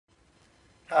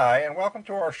Hi, and welcome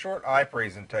to our short eye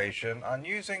presentation on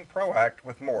using PROACT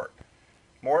with Mort.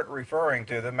 Mort referring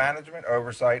to the Management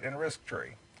Oversight and Risk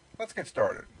Tree. Let's get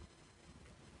started.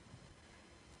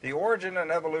 The origin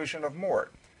and evolution of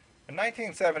Mort. In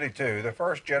 1972, the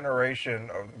first generation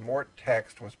of the Mort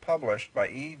text was published by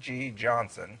E.G.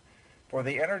 Johnson for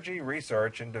the Energy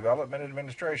Research and Development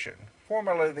Administration,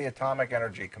 formerly the Atomic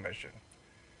Energy Commission.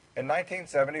 In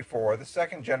 1974, the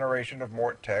second generation of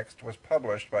Mort text was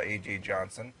published by E.G.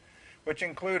 Johnson, which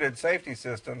included safety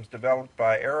systems developed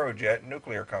by Aerojet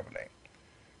Nuclear Company.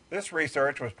 This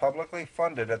research was publicly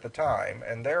funded at the time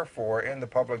and therefore in the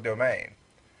public domain.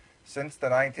 Since the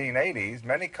 1980s,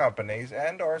 many companies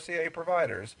and RCA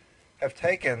providers have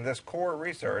taken this core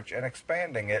research and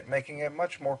expanding it, making it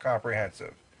much more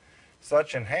comprehensive.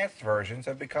 Such enhanced versions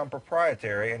have become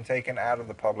proprietary and taken out of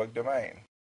the public domain.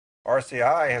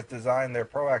 RCI has designed their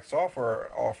PROACT software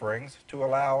offerings to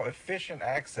allow efficient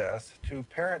access to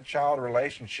parent-child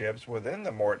relationships within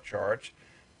the Mort charts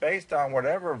based on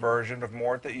whatever version of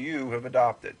Mort that you have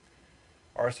adopted.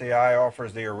 RCI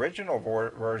offers the original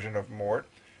version of Mort,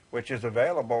 which is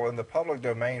available in the public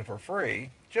domain for free,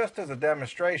 just as a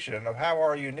demonstration of how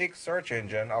our unique search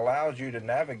engine allows you to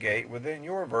navigate within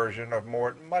your version of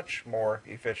Mort much more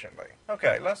efficiently.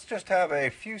 Okay, let's just have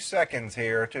a few seconds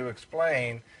here to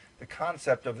explain the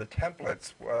concept of the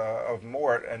templates of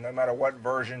Mort, and no matter what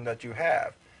version that you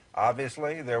have.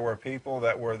 Obviously, there were people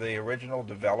that were the original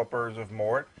developers of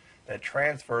Mort that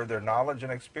transferred their knowledge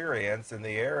and experience in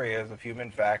the areas of human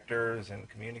factors and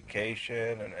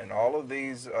communication and all of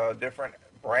these different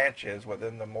branches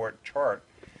within the Mort chart,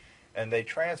 and they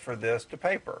transferred this to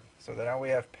paper. So that now we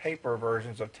have paper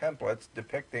versions of templates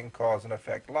depicting cause and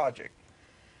effect logic.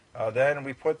 Then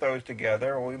we put those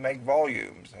together and we make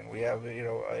volumes, and we have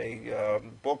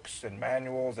books and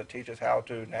manuals that teach us how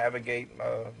to navigate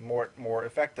more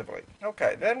effectively.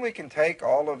 Okay, then we can take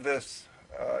all of this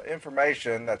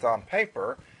information that's on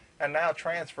paper and now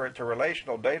transfer it to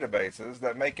relational databases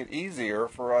that make it easier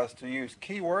for us to use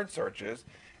keyword searches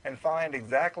and find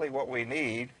exactly what we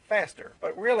need faster.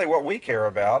 But really what we care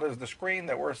about is the screen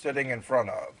that we're sitting in front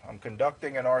of. I'm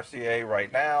conducting an RCA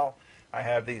right now. I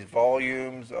have these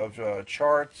volumes of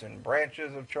charts and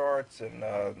branches of charts and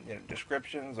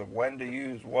descriptions of when to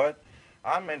use what.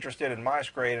 I'm interested in my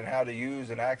screen and how to use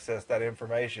and access that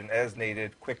information as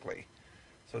needed quickly.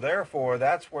 So therefore,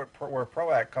 that's where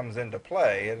PROACT comes into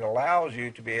play. It allows you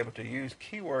to be able to use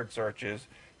keyword searches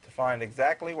to find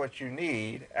exactly what you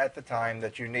need at the time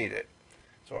that you need it.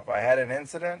 So if I had an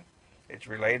incident, it's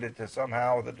related to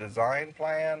somehow the design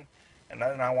plan, and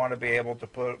then I want to be able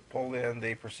to pull in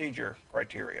the procedure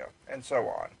criteria, and so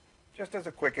on, just as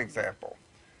a quick example.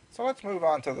 So let's move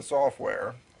on to the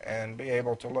software and be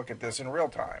able to look at this in real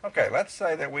time. Okay, let's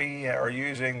say that we are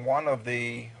using one of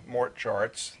the Mort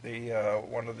charts,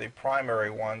 one of the primary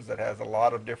ones that has a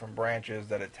lot of different branches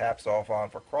that it taps off on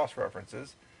for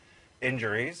cross-references: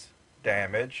 injuries,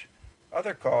 damage,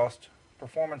 other cost,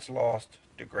 performance lost,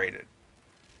 degraded.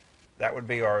 That would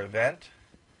be our event.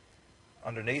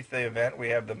 Underneath the event, we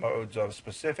have the modes of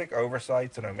specific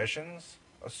oversights and omissions,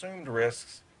 assumed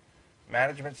risks,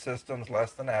 management systems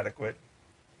less than adequate,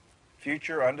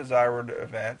 future undesired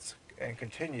events, and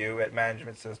continue at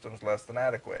management systems less than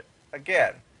adequate.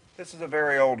 Again, this is a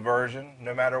very old version.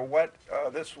 No matter what,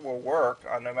 this will work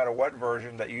on no matter what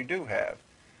version that you do have.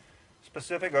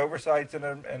 Specific oversights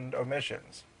and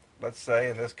omissions. Let's say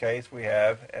in this case we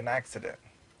have an accident.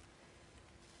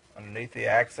 Underneath the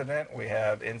accident, we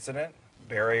have incident,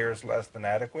 barriers less than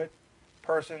adequate,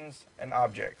 persons, and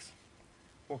objects.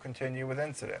 We'll continue with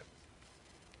incident.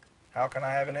 How can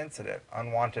I have an incident?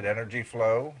 Unwanted energy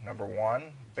flow, number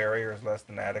 1, barriers less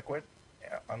than adequate,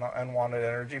 unwanted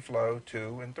energy flow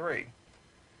 2 and 3.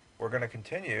 We're going to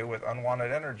continue with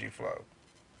unwanted energy flow.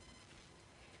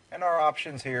 And our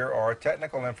options here are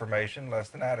technical information less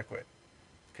than adequate,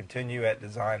 continue at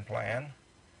design plan,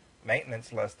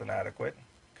 maintenance less than adequate,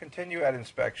 continue at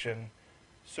inspection,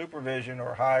 supervision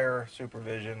or higher,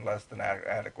 supervision less than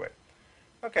adequate.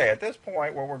 Okay, at this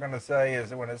point what we're going to say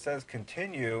is that when it says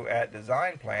continue at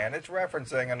design plan, it's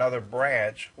referencing another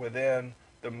branch within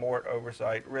the Mort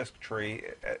Oversight Risk Tree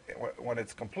when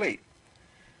it's complete.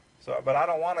 But I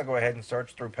don't want to go ahead and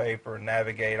search through paper and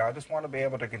navigate. I just want to be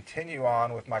able to continue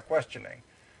on with my questioning.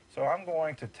 So I'm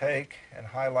going to take and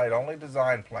highlight only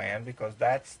design plan because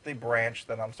that's the branch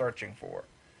that I'm searching for.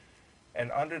 And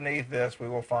underneath this, we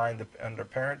will find under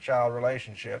parent-child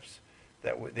relationships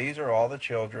that these are all the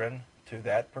children to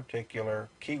that particular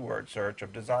keyword search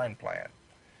of design plan.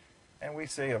 And we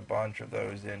see a bunch of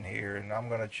those in here, and I'm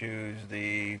going to choose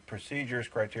the procedures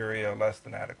criteria less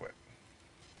than adequate.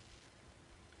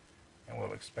 And we'll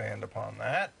we'll expand upon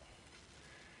that.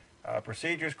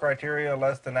 Procedures, criteria,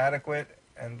 less than adequate,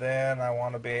 and then I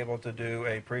want to be able to do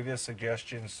a previous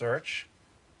suggestion search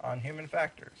on human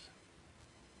factors.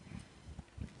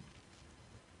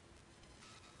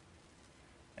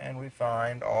 And we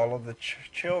find all of the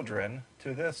children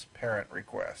to this parent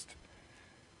request.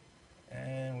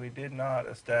 And we did not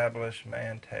establish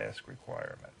man-task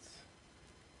requirements.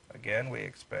 Again, we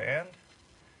expand.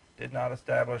 Did not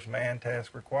establish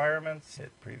man-task requirements.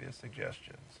 Hit previous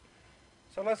suggestions.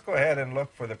 So let's go ahead and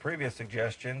look for the previous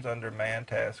suggestions under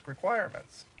man-task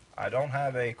requirements. I don't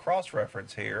have a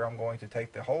cross-reference here. I'm going to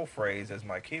take the whole phrase as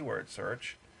my keyword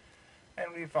search.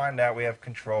 And we find out we have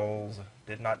controls,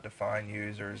 did not define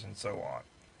users, and so on.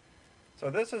 So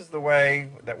this is the way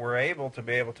that we're able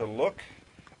to look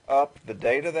up the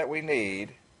data that we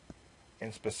need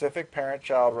in specific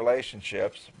parent-child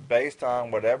relationships based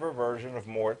on whatever version of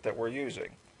Mort that we're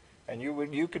using. And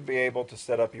you could be able to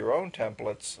set up your own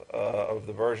templates of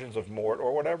the versions of Mort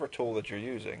or whatever tool that you're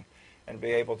using, and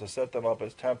be able to set them up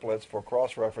as templates for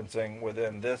cross-referencing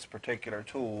within this particular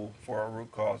tool for a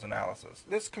root cause analysis.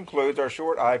 This concludes our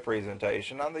short eye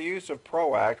presentation on the use of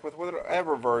PROACT with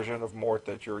whatever version of Mort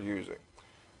that you're using.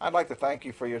 I'd like to thank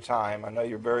you for your time. I know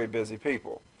you're very busy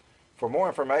people. For more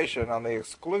information on the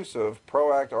exclusive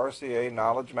PROACT RCA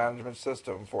Knowledge Management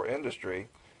System for industry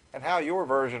and how your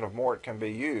version of Mort can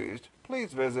be used,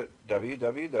 please visit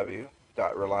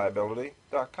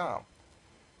www.reliability.com.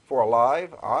 For a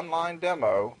live online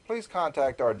demo, please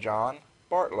contact our John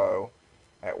Bartlow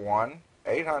at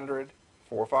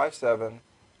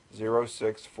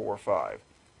 1-800-457-0645.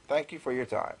 Thank you for your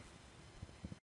time.